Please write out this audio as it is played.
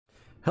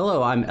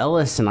Hello, I'm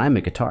Ellis and I'm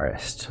a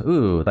guitarist.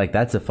 Ooh, like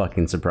that's a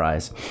fucking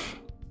surprise.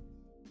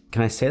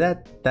 Can I say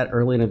that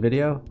early in a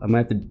video? I might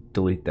have to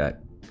delete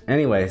that.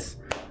 Anyways,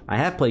 I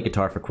have played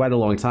guitar for quite a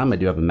long time. I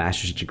do have a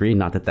master's degree.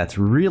 Not that that's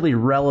really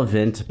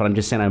relevant, but I'm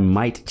just saying I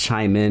might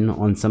chime in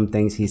on some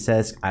things he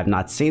says. I've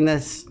not seen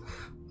this,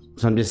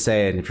 so I'm just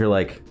saying if you're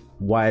like,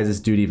 why is this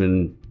dude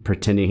even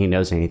pretending he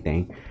knows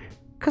anything?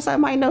 Because I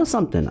might know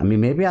something. I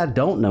mean, maybe I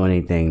don't know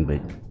anything,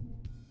 but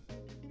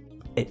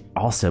it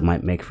also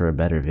might make for a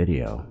better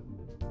video.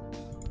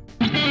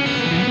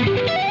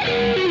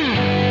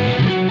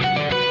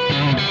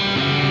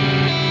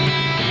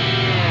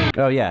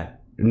 Oh yeah,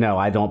 no,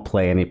 I don't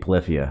play any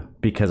Polyphia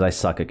because I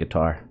suck at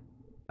guitar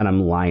and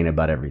I'm lying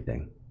about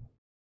everything.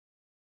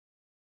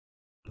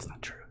 That's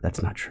not true.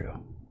 That's not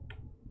true.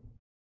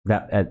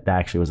 That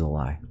actually was a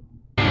lie.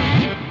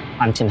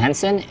 I'm Tim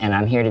Henson, and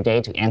I'm here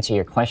today to answer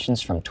your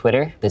questions from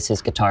Twitter. This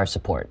is Guitar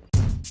Support.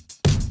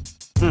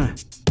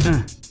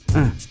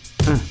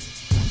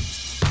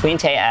 Queen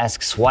Tay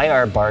asks, why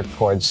are bar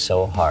chords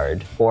so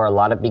hard? For a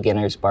lot of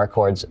beginners, bar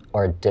chords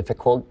are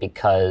difficult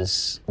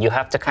because you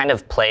have to kind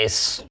of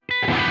place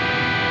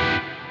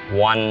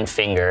one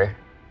finger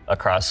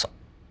across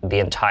the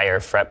entire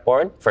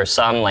fretboard. For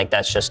some, like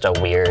that's just a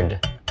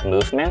weird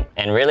movement.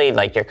 And really,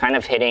 like you're kind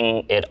of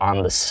hitting it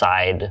on the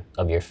side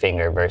of your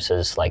finger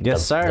versus like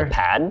the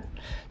pad.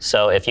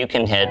 So if you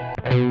can hit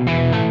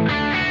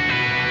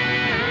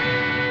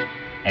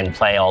and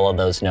play all of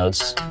those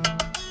notes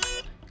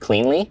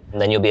cleanly,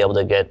 then you'll be able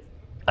to get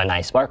a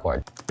nice bar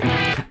chord.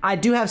 I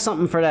do have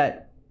something for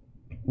that,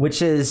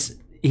 which is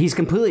he's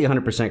completely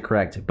 100%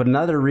 correct. But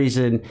another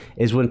reason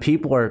is when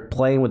people are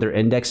playing with their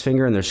index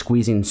finger and they're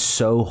squeezing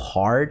so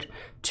hard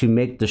to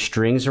make the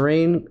strings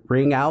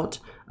ring out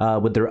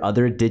with their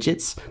other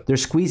digits, they're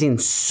squeezing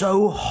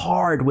so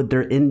hard with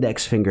their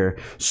index finger,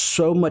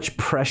 so much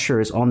pressure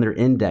is on their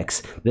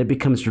index that it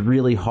becomes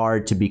really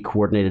hard to be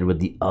coordinated with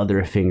the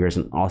other fingers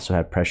and also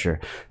have pressure.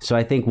 So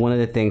I think one of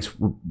the things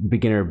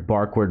beginner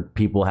bar chord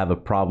people have a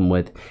problem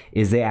with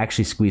is they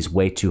actually squeeze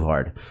way too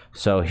hard.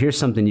 So here's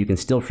something you can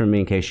steal from me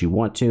in case you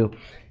want to,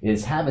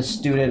 is have a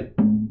student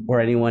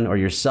or anyone or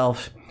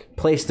yourself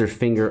place their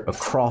finger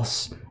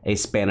across a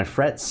span of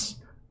frets,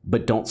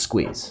 but don't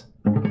squeeze.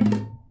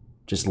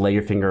 Just lay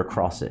your finger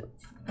across it.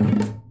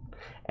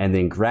 And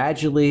then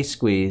gradually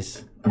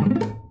squeeze.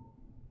 And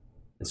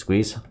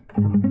squeeze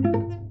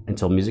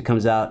until music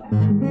comes out.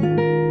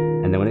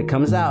 And then when it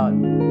comes out,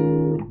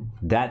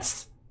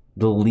 that's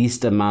the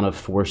least amount of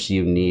force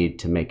you need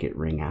to make it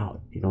ring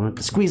out. You don't have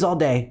to squeeze all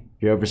day.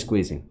 You're over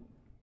squeezing.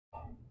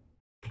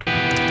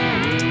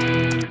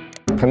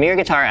 Premier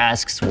Guitar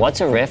asks, what's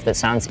a riff that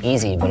sounds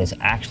easy but is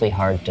actually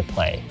hard to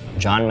play?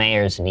 John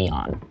Mayer's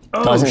Neon.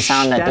 Doesn't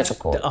sound that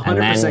difficult. 100% and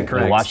then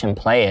correct. you watch him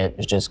play it,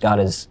 he's just got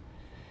his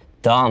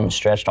thumb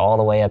stretched all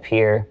the way up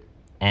here,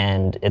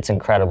 and it's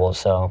incredible.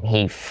 So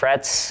he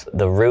frets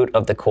the root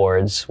of the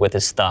chords with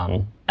his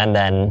thumb, and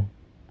then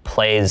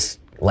plays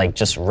like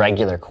just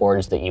regular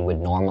chords that you would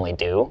normally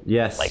do.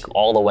 Yes. Like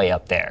all the way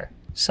up there.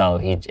 So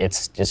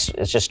it's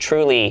just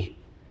truly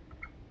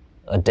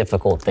a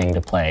difficult thing to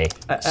play.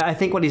 I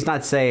think what he's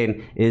not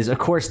saying is, of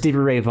course, Stevie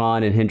Ray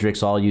Vaughan and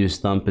Hendrix all use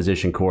thumb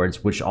position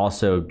chords, which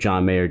also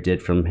John Mayer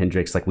did from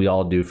Hendrix, like we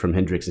all do from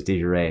Hendrix and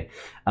Stevie Ray.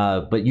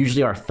 But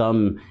usually our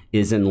thumb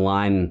is in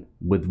line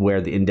with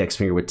where the index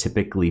finger would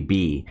typically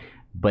be.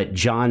 But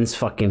John's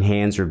fucking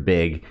hands are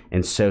big,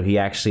 and so he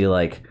actually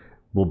like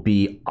will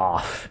be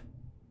off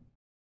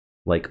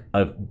like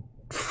a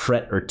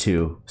fret or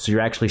two. So you're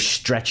actually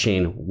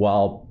stretching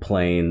while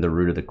playing the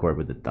root of the chord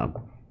with the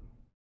thumb.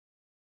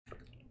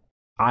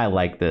 I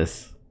like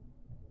this.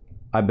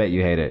 I bet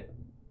you hate it.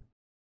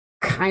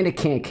 Kinda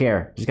can't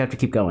care. Just have to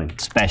keep going.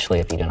 Especially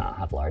if you do not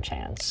have large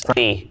hands.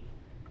 Pretty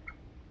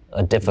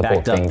a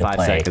difficult thing to 5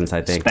 play. seconds,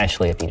 I think.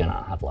 Especially if you do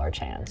not have large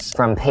hands.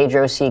 From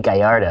Pedro C.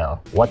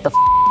 Gallardo, what the f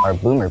are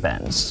boomer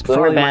bends?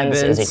 Boomer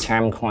bends is a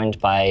term coined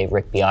by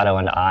Rick Beato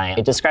and I.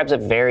 It describes a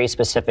very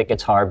specific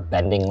guitar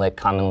bending lick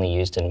commonly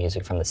used in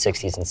music from the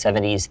 60s and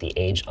 70s, the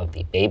age of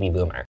the baby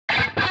boomer.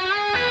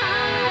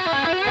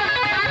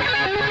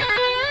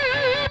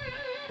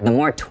 The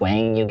more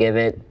twang you give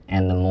it,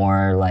 and the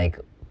more like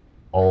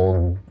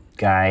old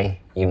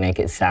guy you make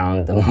it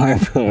sound, the more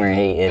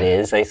boomery it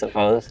is, I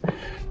suppose.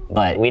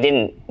 But we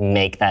didn't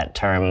make that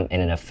term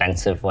in an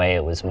offensive way.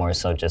 It was more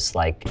so just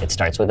like, it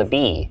starts with a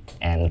B,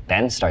 and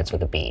bend starts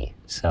with a B.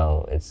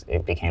 So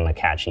it became a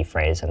catchy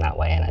phrase in that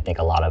way, and I think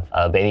a lot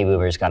of baby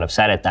boomers got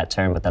upset at that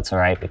term, but that's all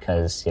right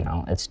because, you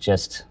know, it's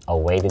just a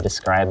way to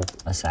describe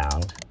a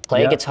sound.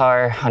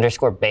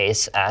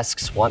 Playguitar_bass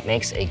asks, what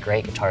makes a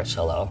great guitar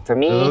solo? For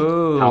me,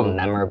 how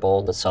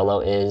memorable the solo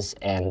is,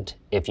 and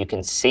if you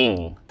can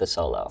sing the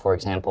solo. For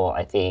example,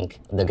 I think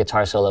the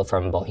guitar solo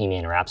from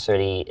Bohemian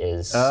Rhapsody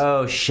is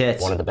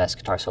one of the best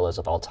guitar solos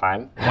of all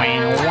time.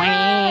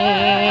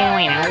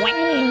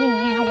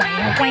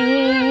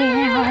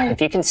 If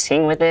you can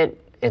sing with it,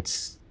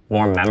 it's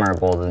more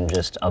memorable than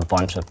just a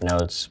bunch of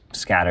notes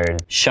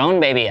scattered. Sean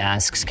Baby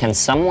asks, can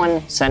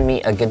someone send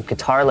me a good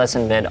guitar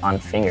lesson vid on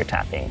finger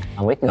tapping?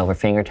 And we can go over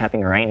finger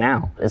tapping right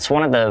now. It's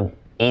one of the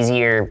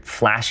easier,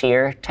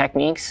 flashier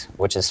techniques,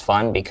 which is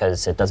fun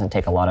because it doesn't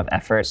take a lot of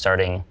effort,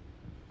 starting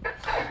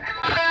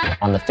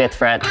on the 5th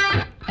fret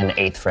and the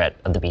 8th fret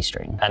of the B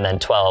string, and then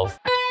 12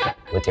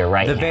 with your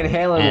right hand. The Van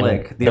Halen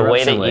lick. The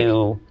way that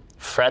you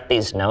fret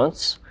these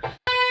notes,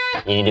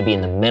 you need to be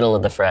in the middle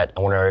of the fret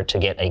in order to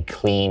get a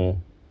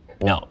clean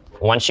note.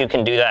 Once you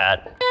can do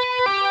that,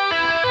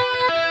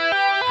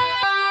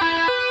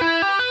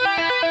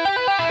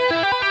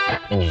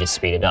 and you just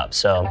speed it up.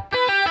 So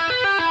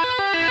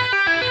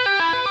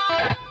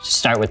just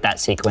start with that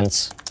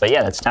sequence. But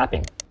yeah, that's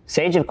tapping.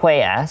 Sage of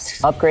Quay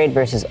asks, upgrade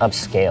versus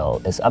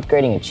upscale. Is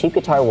upgrading a cheap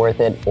guitar worth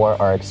it, or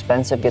are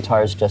expensive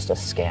guitars just a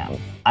scam?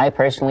 I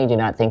personally do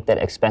not think that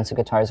expensive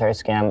guitars are a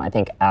scam. I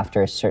think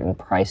after a certain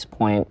price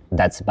point,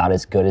 that's about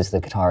as good as the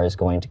guitar is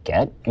going to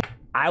get.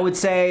 I would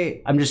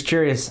say, I'm just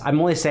curious. I'm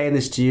only saying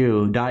this to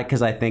you, not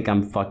because I think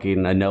I'm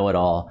fucking a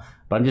know-it-all,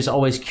 but I'm just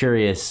always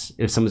curious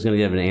if someone's going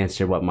to give an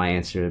answer, what my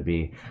answer would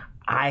be.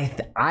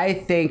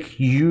 I think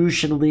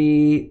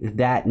usually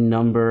that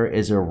number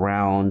is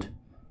around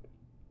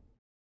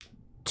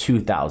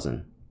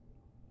 2,000.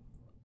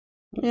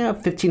 Yeah,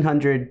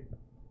 1,500,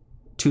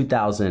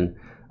 2,000.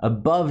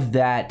 Above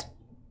that,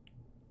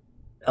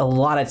 a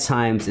lot of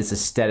times it's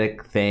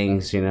aesthetic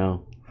things, you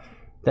know.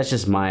 That's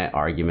just my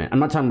argument. I'm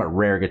not talking about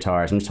rare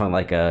guitars. I'm just talking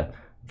like a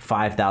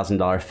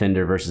 $5,000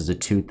 Fender versus a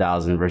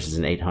 2,000 versus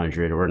an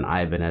 800 or an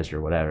Ibanez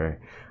or whatever.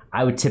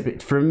 I would tip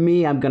it. For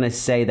me, I'm going to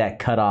say that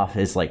cutoff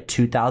is like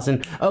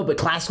 2,000. Oh, but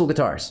classical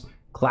guitars.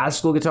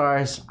 Classical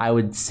guitars, I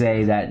would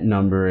say that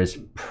number is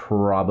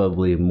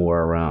probably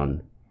more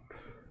around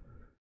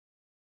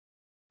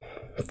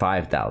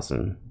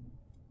 5,000.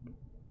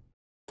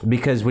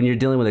 Because when you're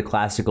dealing with a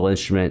classical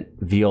instrument,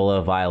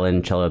 viola,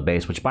 violin, cello,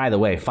 bass, which by the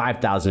way,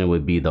 5,000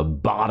 would be the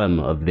bottom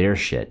of their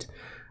shit.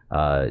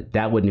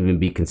 That wouldn't even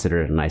be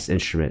considered a nice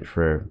instrument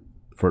for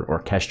an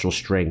orchestral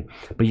string.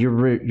 But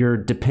you're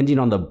depending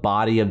on the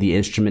body of the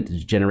instrument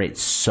to generate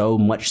so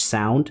much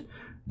sound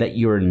that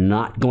you're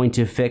not going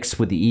to fix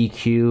with the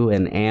EQ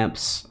and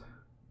amps.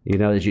 You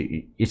know,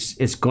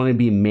 it's going to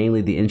be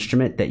mainly the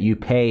instrument that you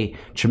pay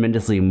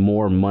tremendously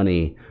more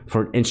money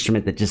for an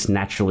instrument that just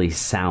naturally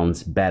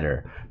sounds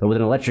better. But with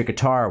an electric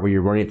guitar where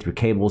you're running it through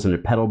cables and a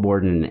pedal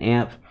board and an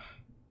amp,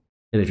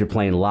 and if you're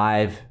playing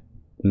live,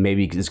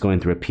 maybe it's going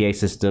through a PA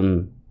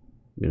system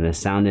and a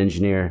sound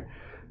engineer,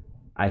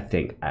 I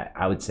think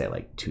I would say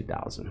like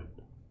 2,000.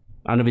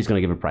 I don't know if he's going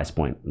to give a price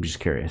point. I'm just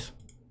curious.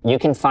 You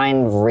can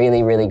find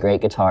really, really great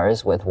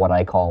guitars with what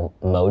I call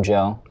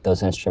mojo.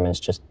 Those instruments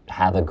just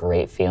have a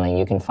great feeling.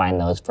 You can find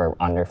those for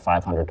under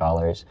 $500.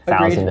 $1,000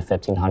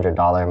 to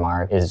 $1,500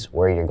 mark is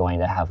where you're going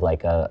to have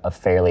like a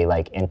fairly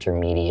like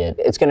intermediate.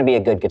 It's going to be a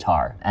good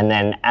guitar. And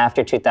then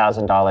after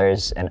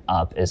 $2,000 and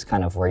up is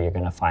kind of where you're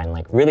going to find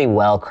like really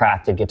well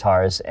crafted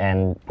guitars,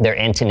 and they're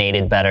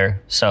intonated better.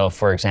 So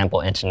for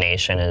example,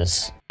 intonation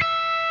is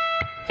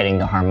hitting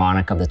the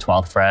harmonic of the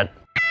 12th fret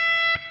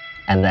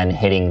and then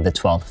hitting the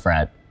 12th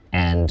fret.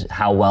 And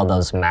how well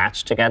those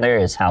match together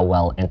is how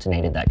well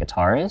intonated that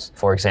guitar is.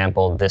 For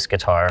example, this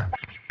guitar.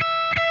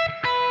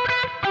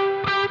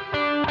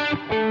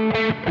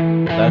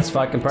 That's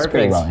fucking perfect. It's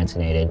pretty well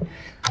intonated.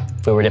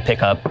 If we were to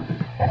pick up,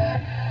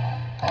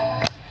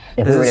 a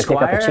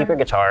cheaper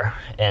guitar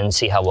and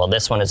see how well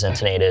this one is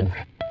intonated.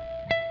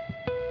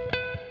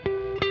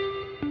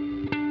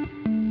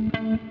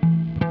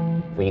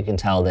 Well, you can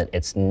tell that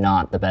it's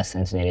not the best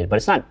intonated, but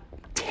it's not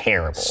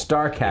terrible.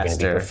 Starcaster. You're going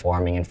to be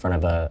performing in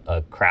front of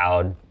a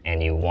crowd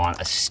and you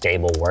want a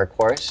stable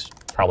workhorse,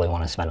 probably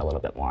want to spend a little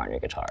bit more on your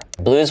guitar.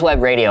 Blues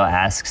Web Radio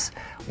asks,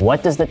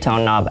 what does the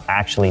tone knob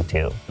actually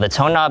do? The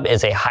tone knob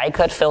is a high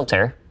cut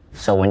filter,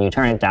 so when you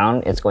turn it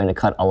down, it's going to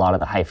cut a lot of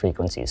the high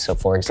frequencies. So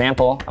for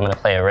example, I'm going to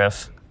play a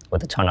riff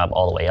with the tone knob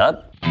all the way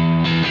up.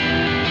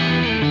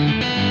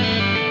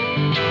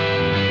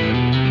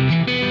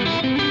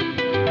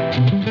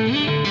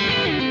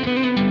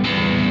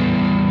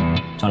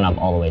 Tone knob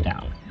all the way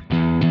down.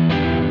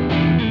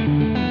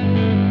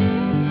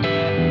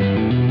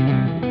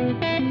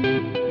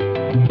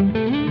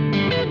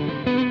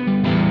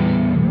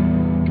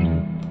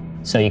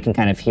 So you can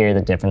kind of hear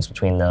the difference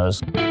between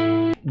those.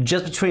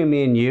 Just between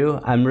me and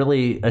you, I'm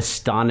really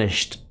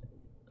astonished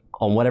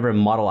on whatever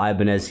model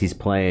Ibanez he's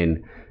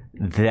playing,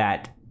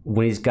 that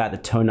when he's got the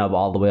tone knob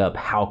all the way up,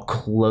 how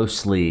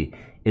closely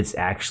it's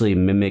actually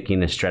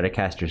mimicking a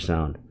Stratocaster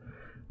sound,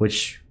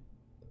 which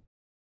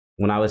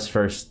when I was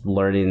first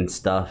learning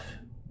stuff,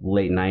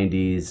 late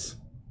 90s,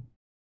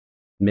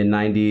 mid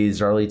 90s,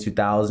 early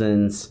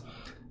 2000s,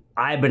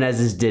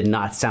 Ibanez's did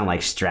not sound like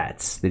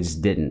Strats. They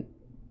just didn't.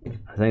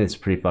 I think it's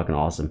pretty fucking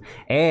awesome.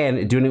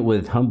 And doing it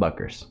with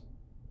humbuckers.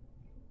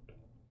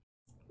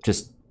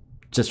 Just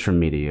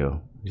from me to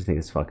you. I just think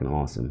it's fucking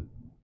awesome.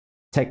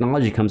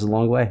 Technology comes a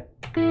long way.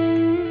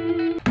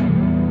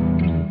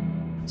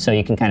 So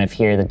you can kind of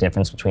hear the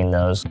difference between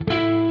those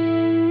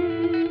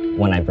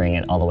when I bring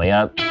it all the way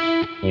up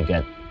you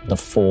get the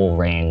full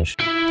range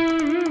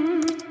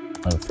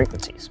of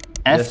frequencies.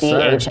 Yes,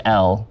 sir.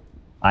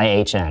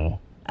 FDHLIHN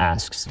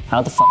asks,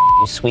 how the f are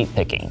you sweep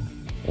picking?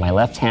 My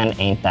left hand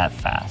ain't that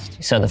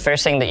fast. So the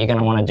first thing that you're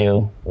gonna wanna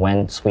do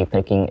when sweep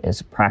picking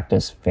is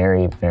practice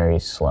very, very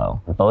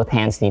slow. Both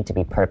hands need to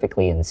be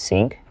perfectly in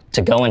sync.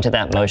 To go into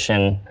that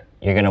motion,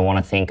 you're gonna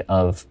wanna think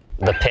of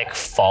the pick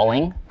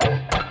falling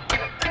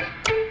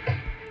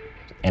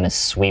in a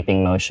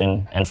sweeping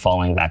motion and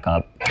falling back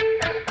up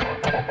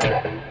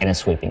in a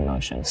sweeping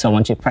motion. So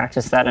once you've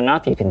practiced that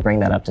enough, you can bring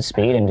that up to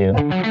speed and do.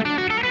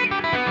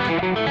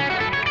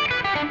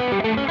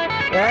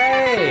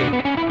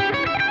 Hey!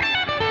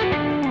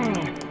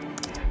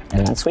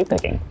 And then sweep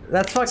picking.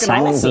 That's fucking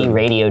Simon awesome. B.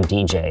 Radio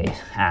DJ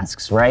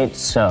asks, right,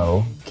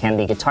 so can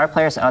the guitar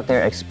players out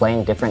there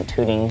explain different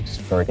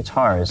tunings for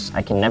guitars?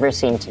 I can never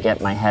seem to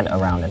get my head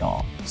around it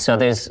all. So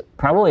there's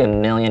probably a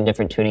million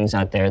different tunings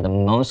out there. The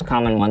most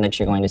common one that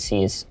you're going to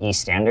see is E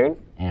standard,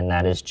 and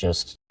that is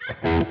just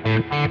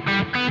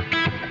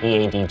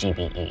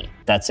E-A-D-G-B-E.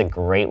 That's a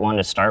great one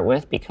to start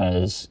with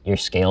because your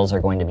scales are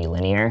going to be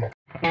linear.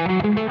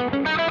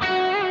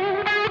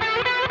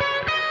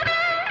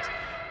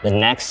 The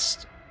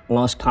next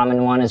most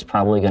common one is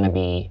probably going to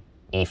be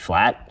E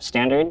flat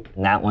standard.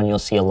 And that one you'll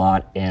see a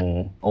lot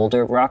in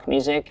older rock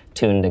music.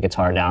 Tune the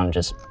guitar down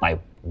just by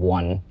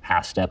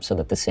 1/2 step so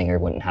that the singer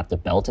wouldn't have to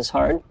belt as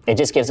hard. It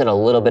just gives it a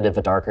little bit of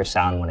a darker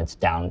sound when it's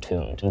down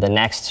tuned. The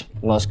next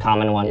most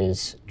common one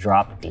is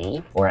drop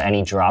D, or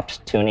any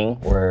dropped tuning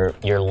where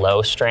your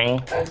low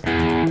string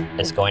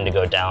is going to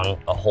go down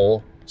a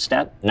whole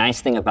step.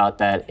 Nice thing about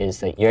that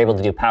is that you're able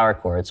to do power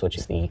chords, which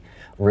is the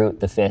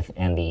root, the fifth,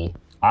 and the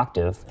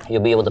octave.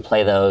 You'll be able to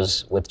play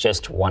those with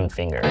just one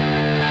finger.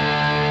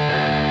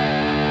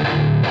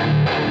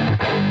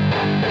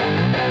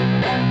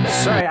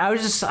 Sorry,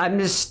 I'm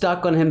just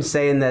stuck on him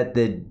saying that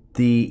the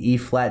E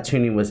flat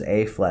tuning was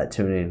A flat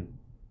tuning.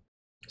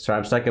 Sorry,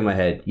 I'm stuck in my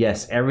head.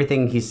 Yes,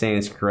 everything he's saying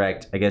is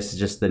correct. I guess it's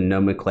just the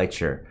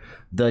nomenclature,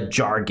 the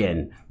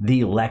jargon,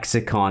 the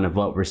lexicon of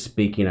what we're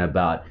speaking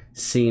about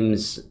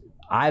seems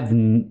I've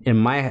been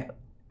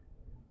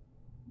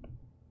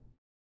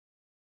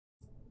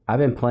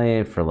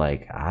playing for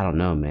like, I don't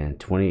know, man,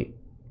 20,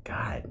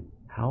 God,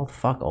 how the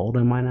fuck old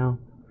am I now?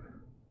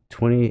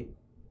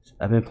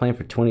 I've been playing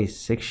for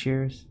 26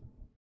 years.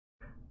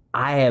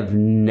 I have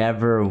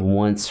never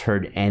once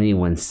heard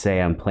anyone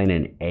say I'm playing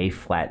an A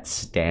flat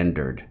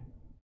standard.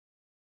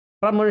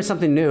 But I'm learning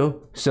something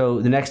new. So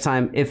the next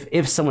time,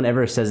 if someone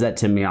ever says that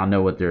to me, I'll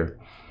know what they're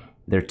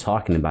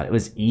talking about. It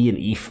was E and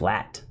E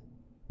flat.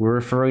 We're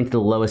referring to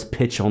the lowest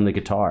pitch on the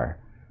guitar.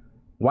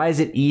 Why is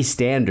it E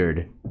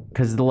standard?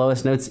 Because the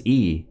lowest note's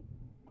E.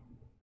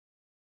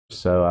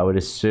 So I would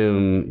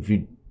assume if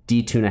you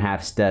detune a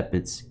half step,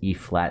 it's E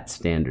flat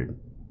standard.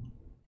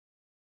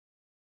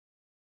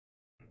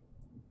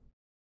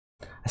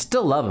 I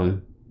still love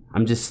them.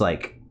 I'm just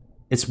like,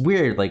 it's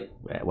weird, like,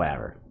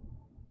 whatever.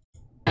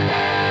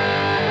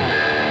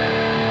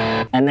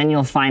 And then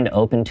you'll find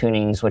open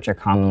tunings, which are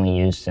commonly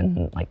used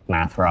in like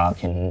math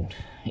rock and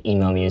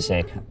emo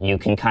music. You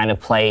can kind of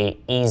play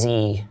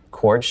easy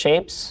chord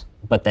shapes,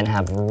 but then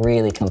have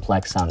really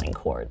complex sounding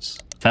chords.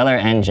 Feller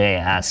NJ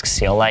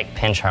asks, you'll like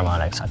pinch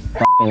harmonics. I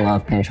fucking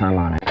love pinch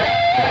harmonics.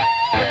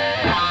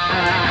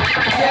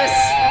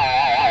 Yes!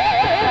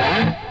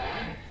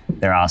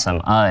 They're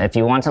awesome. If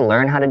you want to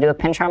learn how to do a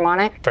pinch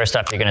harmonic, first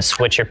up, you're gonna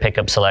switch your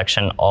pickup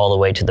selection all the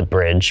way to the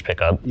bridge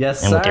pickup.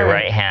 Yes, and with your sir.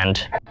 right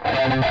hand,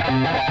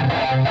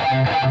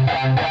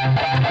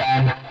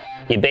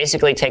 you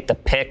basically take the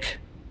pick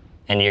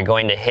and you're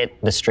going to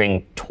hit the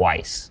string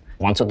twice.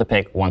 Once with the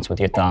pick, once with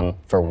your thumb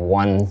for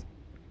one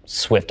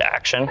swift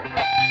action.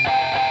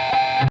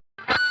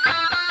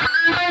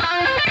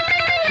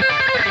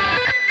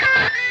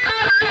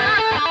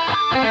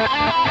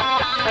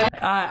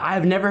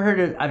 I've never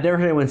heard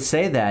anyone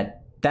say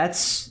that.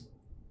 That's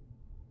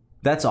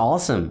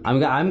awesome.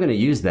 I'm gonna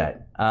use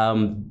that.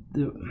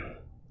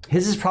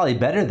 His is probably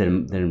better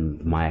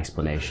than my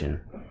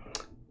explanation.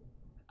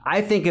 I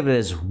think of it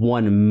as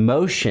one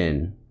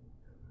motion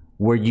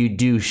where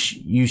you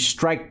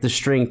strike the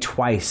string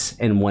twice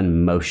in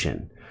one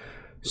motion.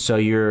 So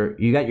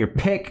you got your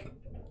pick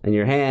in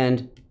your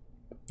hand,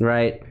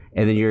 right?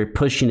 And then you're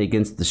pushing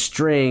against the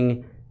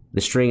string.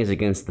 The string is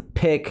against the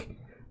pick.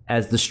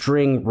 As the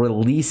string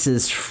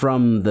releases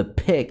from the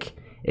pick,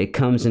 it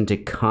comes into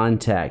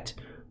contact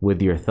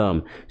with your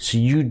thumb. So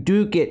you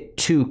do get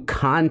 2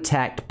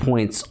 contact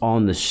points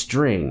on the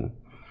string,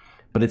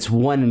 but it's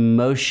one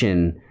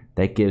motion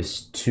that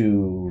gives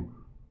 2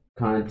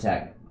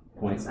 contact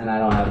points. And I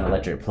don't have an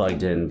electric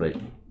plugged in, but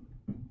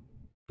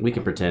we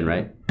can pretend,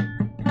 right?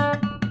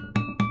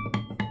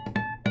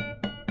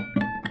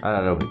 I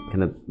don't know,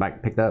 can the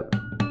mic pick that up?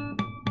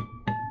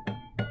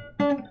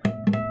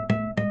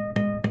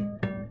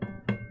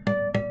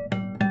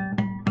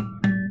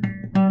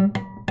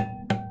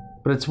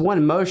 But it's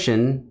one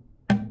motion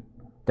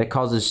that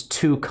causes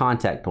 2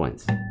 contact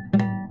points.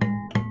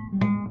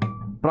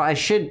 But I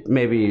should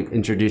maybe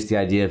introduce the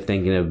idea of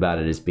thinking about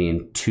it as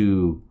being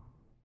 2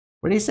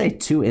 What do you say?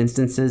 2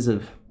 instances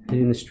of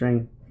hitting the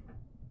string.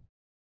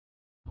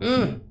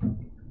 So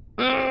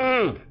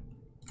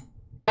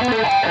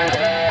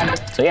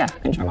yeah,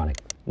 pinch harmonic.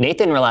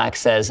 Nathan Relax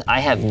says,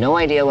 I have no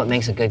idea what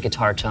makes a good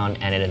guitar tone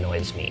and it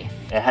annoys me.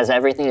 It has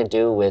everything to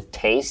do with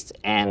taste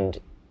and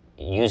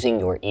using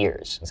your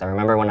ears. Because I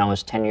remember when I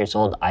was 10 years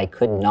old, I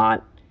could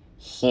not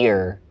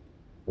hear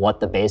what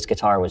the bass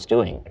guitar was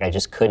doing. Like, I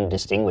just couldn't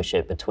distinguish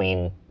it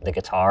between the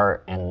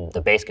guitar and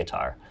the bass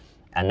guitar.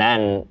 And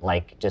then,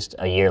 like, just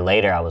a year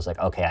later, I was like,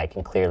 okay, I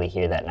can clearly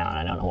hear that now, and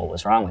I don't know what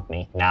was wrong with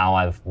me. Now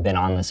I've been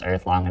on this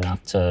earth long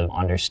enough to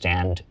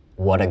understand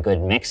what a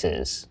good mix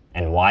is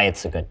and why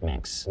it's a good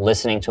mix.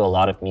 Listening to a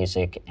lot of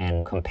music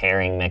and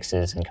comparing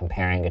mixes and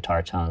comparing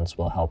guitar tones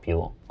will help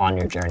you on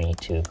your journey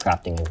to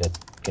crafting a good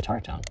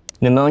guitar tone.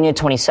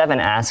 Pneumonia27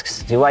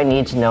 asks, do I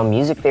need to know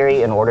music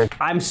theory in order?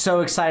 I'm so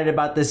excited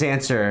about this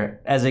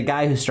answer. As a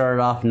guy who started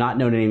off not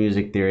knowing any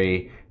music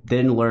theory,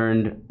 then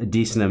learned a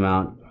decent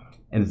amount,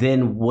 and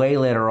then way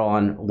later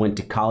on went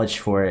to college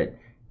for it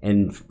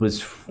and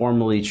was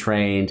formally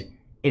trained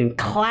in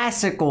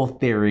classical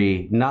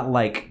theory, not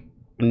like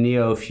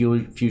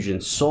neo-fusion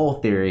soul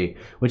theory,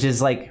 which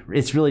is like,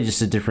 it's really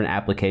just a different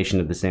application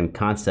of the same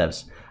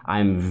concepts.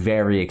 I'm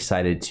very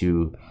excited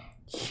to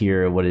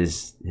hear what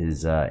his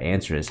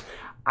answer is.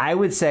 I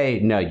would say,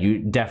 no, you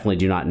definitely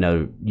do not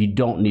know. You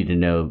don't need to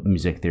know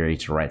music theory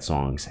to write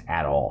songs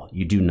at all.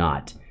 You do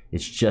not.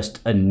 It's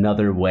just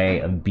another way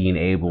of being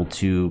able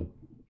to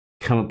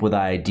come up with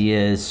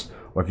ideas,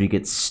 or if you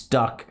get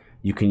stuck,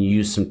 you can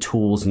use some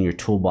tools in your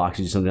toolbox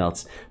to do something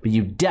else. But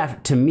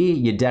to me,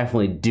 you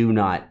definitely do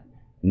not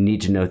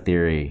need to know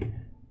theory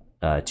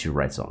to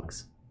write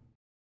songs.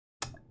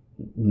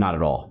 Not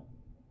at all.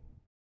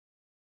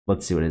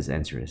 Let's see what his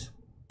answer is.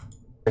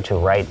 To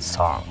write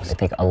songs. I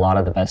think a lot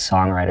of the best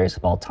songwriters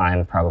of all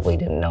time probably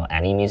didn't know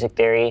any music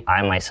theory.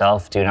 I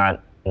myself do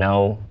not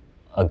know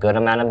a good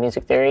amount of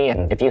music theory,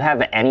 and if you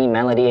have any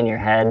melody in your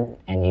head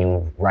and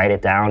you write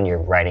it down,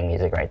 you're writing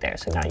music right there.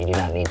 So no, you do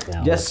not need to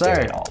know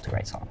theory at all to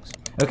write songs.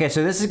 Okay,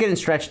 so this is getting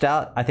stretched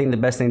out. I think the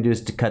best thing to do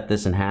is to cut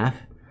this in half.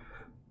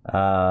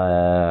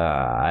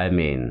 I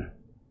mean,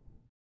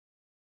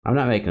 I'm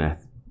not making a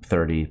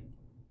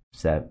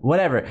 37,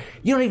 whatever.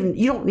 You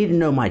don't need to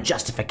know my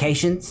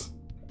justifications.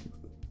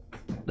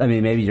 I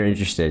mean, maybe you're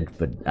interested,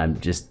 but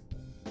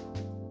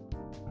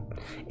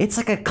it's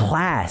like a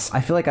class.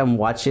 I feel like I'm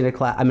watching a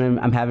class. I mean,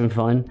 I'm having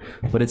fun,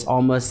 but it's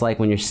almost like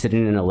when you're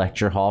sitting in a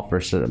lecture hall for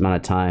a certain amount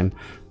of time,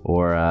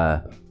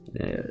 or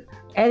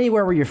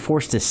anywhere where you're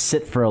forced to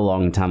sit for a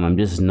long time. I'm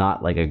just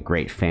not like a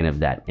great fan of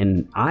that.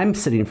 And I'm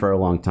sitting for a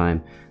long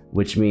time,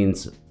 which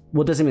means,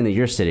 well, it doesn't mean that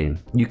you're sitting.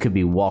 You could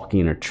be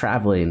walking or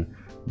traveling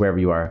wherever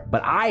you are,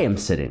 but I am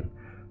sitting.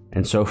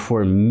 And so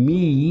for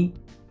me,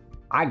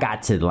 I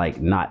got to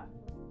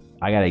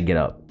I gotta get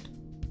up.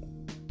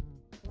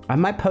 I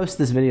might post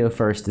this video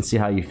first and see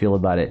how you feel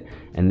about it,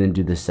 and then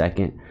do the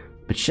second.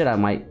 But shit, I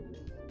might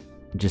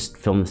just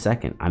film the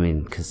second. I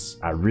mean, because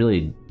I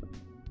really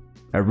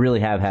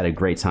have had a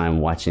great time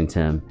watching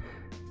Tim.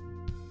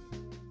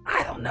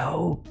 I don't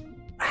know.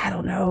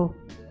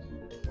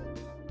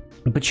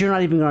 But you're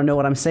not even gonna know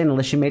what I'm saying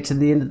unless you make it to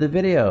the end of the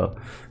video.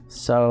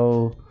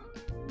 So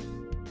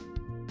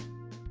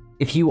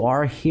if you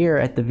are here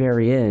at the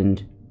very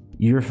end,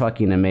 you're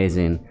fucking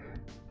amazing.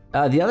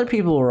 The other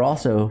people were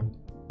also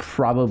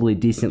probably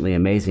decently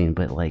amazing,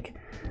 but like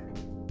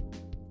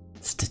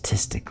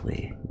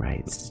statistically,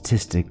 right?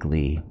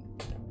 Statistically,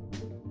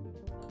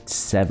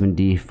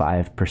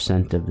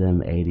 75% of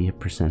them,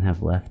 80%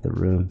 have left the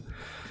room.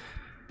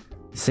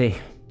 See,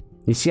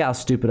 you see how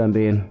stupid I'm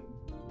being?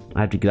 I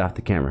have to get off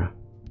the camera,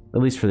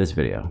 at least for this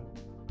video.